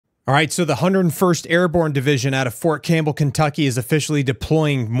All right, so the 101st Airborne Division out of Fort Campbell, Kentucky is officially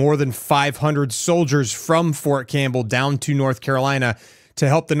deploying more than 500 soldiers from Fort Campbell down to North Carolina to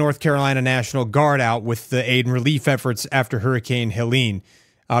help the North Carolina National Guard out with the aid and relief efforts after Hurricane Helene.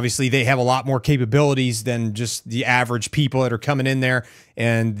 Obviously, they have a lot more capabilities than just the average people that are coming in there,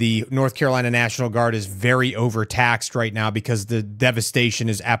 and the North Carolina National Guard is very overtaxed right now because the devastation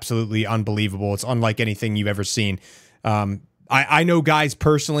is absolutely unbelievable. It's unlike anything you've ever seen. I know guys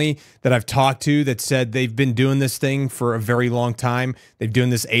personally that I've talked to that said they've been doing this thing for a very long time. They've doing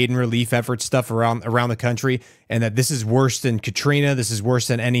this aid and relief effort stuff around the country, and that this is worse than Katrina. This is worse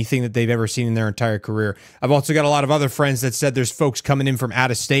than anything that they've ever seen in their entire career. I've also got a lot of other friends that said there's folks coming in from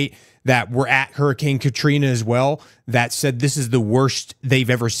out of state that were at Hurricane Katrina as well that said this is the worst they've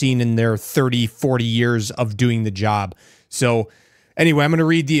ever seen in their 30, 40 years of doing the job. So anyway, I'm going to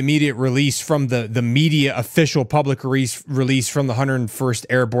read the immediate release from the media official public release from the 101st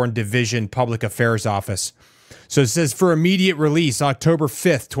Airborne Division Public Affairs Office. So it says, for immediate release, October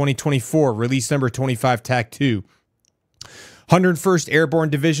 5th, 2024, release number 25 TAC 2. 101st Airborne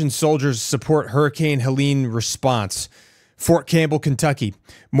Division soldiers support Hurricane Helene response. Fort Campbell, Kentucky.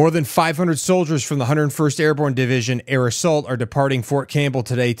 More than 500 soldiers from the 101st Airborne Division Air Assault are departing Fort Campbell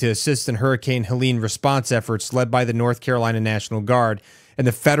today to assist in Hurricane Helene response efforts led by the North Carolina National Guard and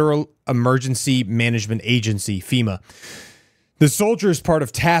the Federal Emergency Management Agency, FEMA. The soldiers, part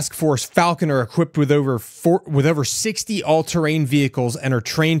of Task Force Falcon, are equipped with over 60 all-terrain vehicles and are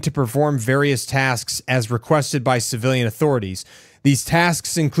trained to perform various tasks as requested by civilian authorities. These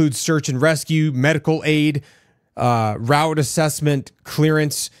tasks include search and rescue, medical aid, route assessment,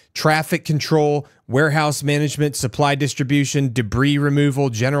 clearance, traffic control, warehouse management, supply distribution, debris removal,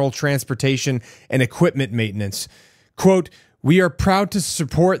 general transportation, and equipment maintenance. Quote, "We are proud to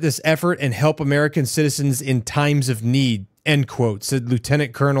support this effort and help American citizens in times of need," end quote, said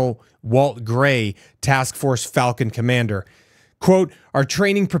Lieutenant Colonel Walt Gray, Task Force Falcon commander. Quote, "Our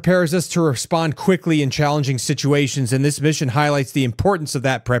training prepares us to respond quickly in challenging situations, and this mission highlights the importance of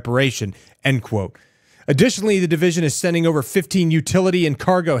that preparation," end quote. Additionally, the division is sending over 15 utility and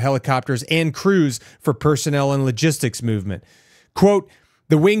cargo helicopters and crews for personnel and logistics movement. Quote,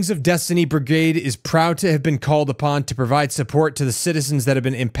 "The Wings of Destiny Brigade is proud to have been called upon to provide support to the citizens that have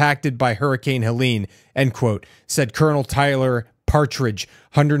been impacted by Hurricane Helene," end quote, said Colonel Tyler Partridge,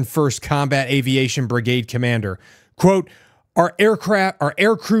 101st Combat Aviation Brigade commander. Quote, Our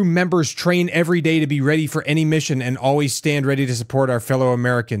aircrew members train every day to be ready for any mission and always stand ready to support our fellow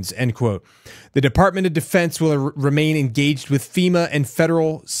Americans," end quote. The Department of Defense will remain engaged with FEMA and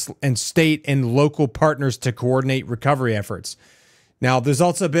federal and state and local partners to coordinate recovery efforts. Now, there's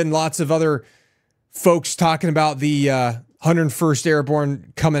also been lots of other folks talking about the 101st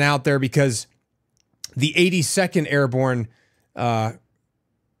Airborne coming out there because the 82nd Airborne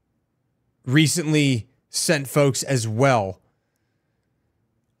recently sent folks as well.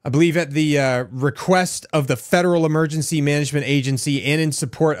 I believe at the request of the Federal Emergency Management Agency and in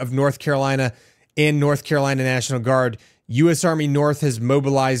support of North Carolina and North Carolina National Guard, U.S. Army North has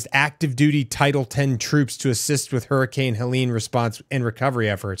mobilized active duty Title X troops to assist with Hurricane Helene response and recovery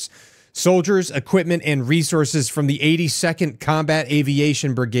efforts. Soldiers, equipment, and resources from the 82nd Combat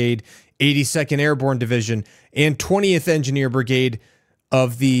Aviation Brigade, 82nd Airborne Division, and 20th Engineer Brigade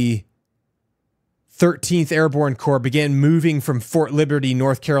of the 13th Airborne Corps began moving from Fort Liberty,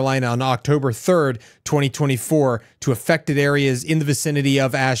 North Carolina on October 3rd, 2024 to affected areas in the vicinity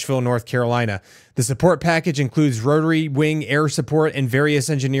of Asheville, North Carolina. The support package includes rotary wing air support and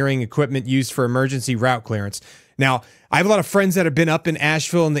various engineering equipment used for emergency route clearance. Now, I have a lot of friends that have been up in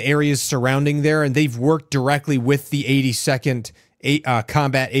Asheville and the areas surrounding there, and they've worked directly with the 82nd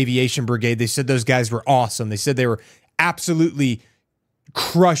Combat Aviation Brigade. They said those guys were awesome. They said they were absolutely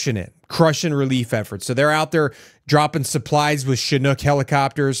crushing it. Crushing relief efforts. So they're out there dropping supplies with Chinook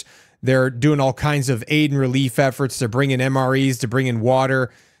helicopters. They're doing all kinds of aid and relief efforts. They're bringing MREs to bring in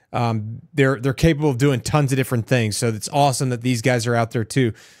water. They're capable of doing tons of different things. So it's awesome that these guys are out there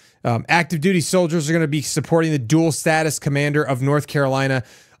too. Active duty soldiers are going to be supporting the dual status commander of North Carolina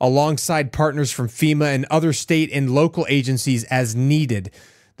alongside partners from FEMA and other state and local agencies as needed.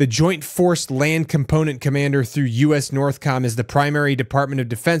 The Joint Force Land Component Commander through U.S. Northcom is the primary Department of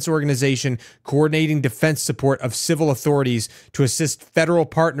Defense organization coordinating defense support of civil authorities to assist federal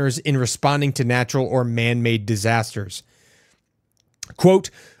partners in responding to natural or man-made disasters.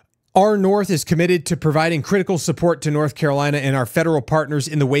 Quote, "Our North is committed to providing critical support to North Carolina and our federal partners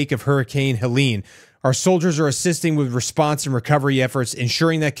in the wake of Hurricane Helene. Our soldiers are assisting with response and recovery efforts,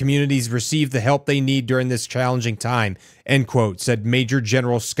 ensuring that communities receive the help they need during this challenging time," end quote, said Major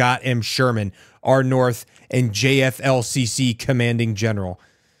General Scott M. Sherman, Our North and JFLCC Commanding General.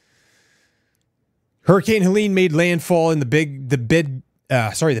 Hurricane Helene made landfall in the Big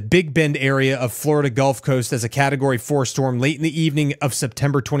Bend area of Florida Gulf Coast as a Category 4 storm late in the evening of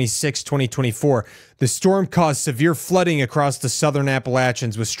September 26, 2024. The storm caused severe flooding across the southern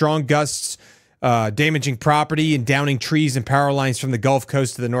Appalachians with strong gusts damaging property and downing trees and power lines from the Gulf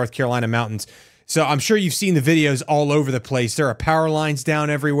Coast to the North Carolina mountains. So I'm sure you've seen the videos all over the place. There are power lines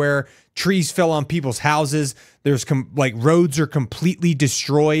down everywhere. Trees fell on people's houses. There's roads are completely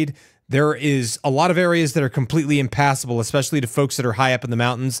destroyed. There is a lot of areas that are completely impassable, especially to folks that are high up in the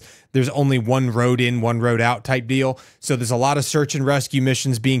mountains. There's only one road in, one road out type deal. So there's a lot of search and rescue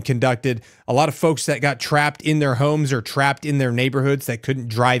missions being conducted. A lot of folks that got trapped in their homes or trapped in their neighborhoods that couldn't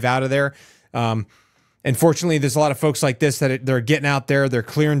drive out of there. Unfortunately, there's a lot of folks like this that they're getting out there, they're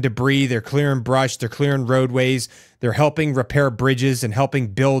clearing debris, they're clearing brush, they're clearing roadways, they're helping repair bridges and helping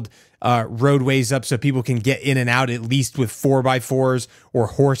build roadways up so people can get in and out at least with 4x4s or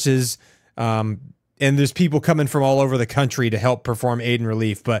horses. And there's people coming from all over the country to help perform aid and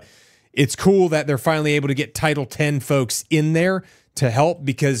relief. But it's cool that they're finally able to get Title 10 folks in there to help,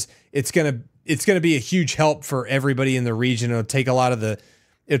 because it's gonna be a huge help for everybody in the region. It'll take a lot of the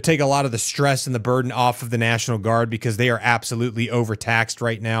stress and the burden off of the National Guard, because they are absolutely overtaxed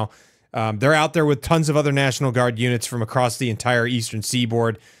right now. They're out there with tons of other National Guard units from across the entire Eastern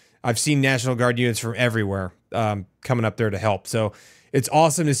Seaboard. I've seen National Guard units from everywhere coming up there to help. So it's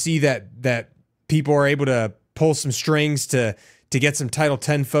awesome to see that people are able to pull some strings to get some Title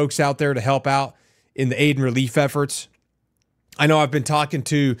 10 folks out there to help out in the aid and relief efforts. I know I've been talking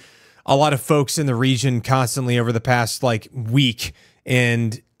to a lot of folks in the region constantly over the past week.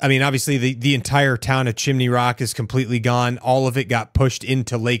 And I mean, obviously the entire town of Chimney Rock is completely gone. All of it got pushed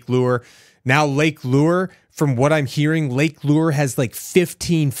into Lake Lure. Now Lake Lure, from what I'm hearing, Lake Lure has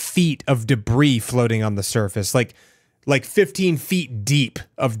 15 feet of debris floating on the surface, like 15 feet deep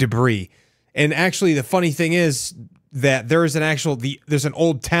of debris. And actually, the funny thing is that there's an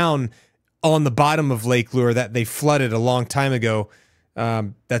old town on the bottom of Lake Lure that they flooded a long time ago.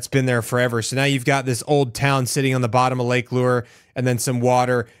 That's been there forever. So now you've got this old town sitting on the bottom of Lake Lure, and then some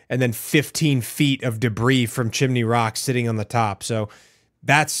water, and then 15 feet of debris from Chimney Rock sitting on the top. So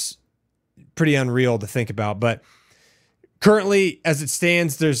that's pretty unreal to think about. But currently, as it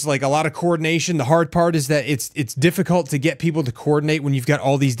stands, there's a lot of coordination. The hard part is that it's difficult to get people to coordinate when you've got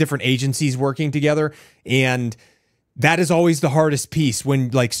all these different agencies working together. And that is always the hardest piece.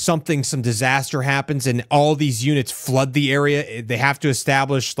 When some disaster happens and all these units flood the area, they have to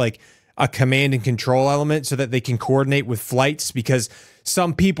establish a command and control element so that they can coordinate with flights, because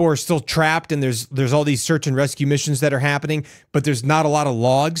some people are still trapped and there's all these search and rescue missions that are happening, but there's not a lot of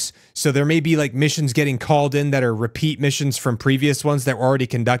logs. So there may be missions getting called in that are repeat missions from previous ones that were already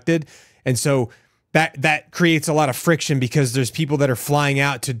conducted. And so that creates a lot of friction, because there's people that are flying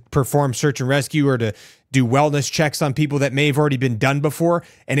out to perform search and rescue or to do wellness checks on people that may have already been done before.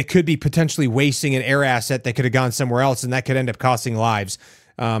 And it could be potentially wasting an air asset that could have gone somewhere else, and that could end up costing lives.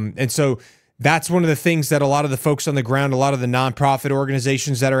 And so that's one of the things that a lot of the folks on the ground, a lot of the nonprofit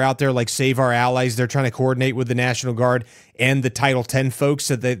organizations that are out there, like Save Our Allies, they're trying to coordinate with the National Guard and the Title 10 folks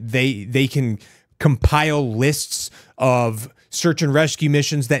so that they can compile lists of search and rescue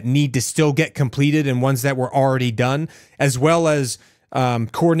missions that need to still get completed and ones that were already done, as well as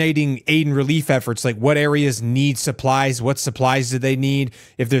coordinating aid and relief efforts, like what areas need supplies, what supplies do they need.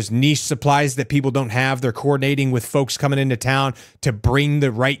 If there's niche supplies that people don't have, they're coordinating with folks coming into town to bring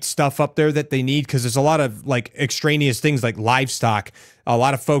the right stuff up there that they need, because there's a lot of extraneous things like livestock. A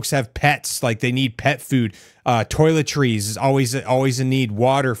lot of folks have pets, they need pet food. Toiletries is always a need,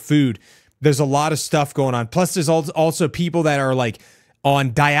 water, food. There's a lot of stuff going on. Plus, there's also people that are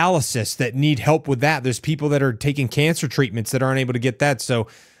on dialysis that need help with that. There's people that are taking cancer treatments that aren't able to get that. So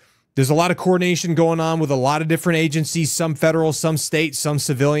there's a lot of coordination going on with a lot of different agencies, some federal, some state, some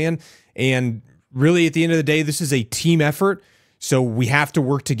civilian. And really, at the end of the day, this is a team effort. So we have to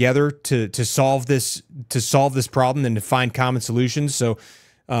work together to solve this problem and to find common solutions. So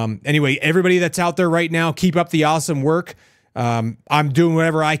anyway, everybody that's out there right now, keep up the awesome work. I'm doing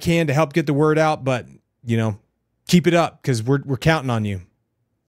whatever I can to help get the word out, but keep it up, because we're counting on you.